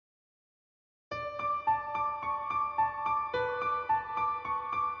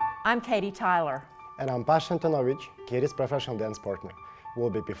I'm Katie Tyler. And I'm Pasha, Katie's professional dance partner. We'll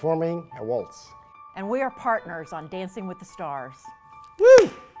be performing a waltz. And we are partners on Dancing with the Stars.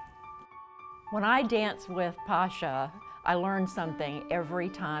 Woo! When I dance with Pasha, I learn something every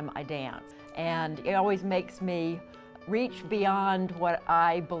time I dance. And it always makes me reach beyond what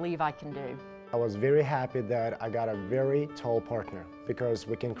I believe I can do. I was very happy that I got a very tall partner because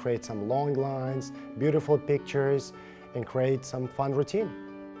we can create some long lines, beautiful pictures, and create some fun routine.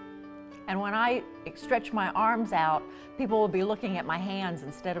 And when I stretch my arms out, people will be looking at my hands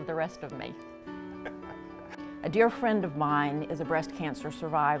instead of the rest of me. A dear friend of mine is a breast cancer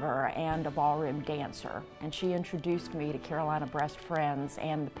survivor and a ballroom dancer, and she introduced me to Carolina Breast Friends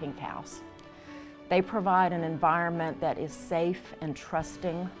and the Pink House. They provide an environment that is safe and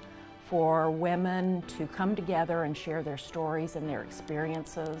trusting for women to come together and share their stories and their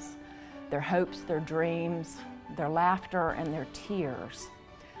experiences, their hopes, their dreams, their laughter, and their tears.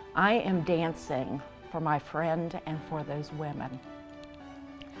 I am dancing for my friend and for those women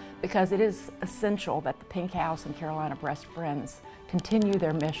because it is essential that the Pink House and Carolina Breast Friends continue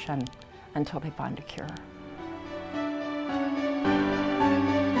their mission until they find a cure.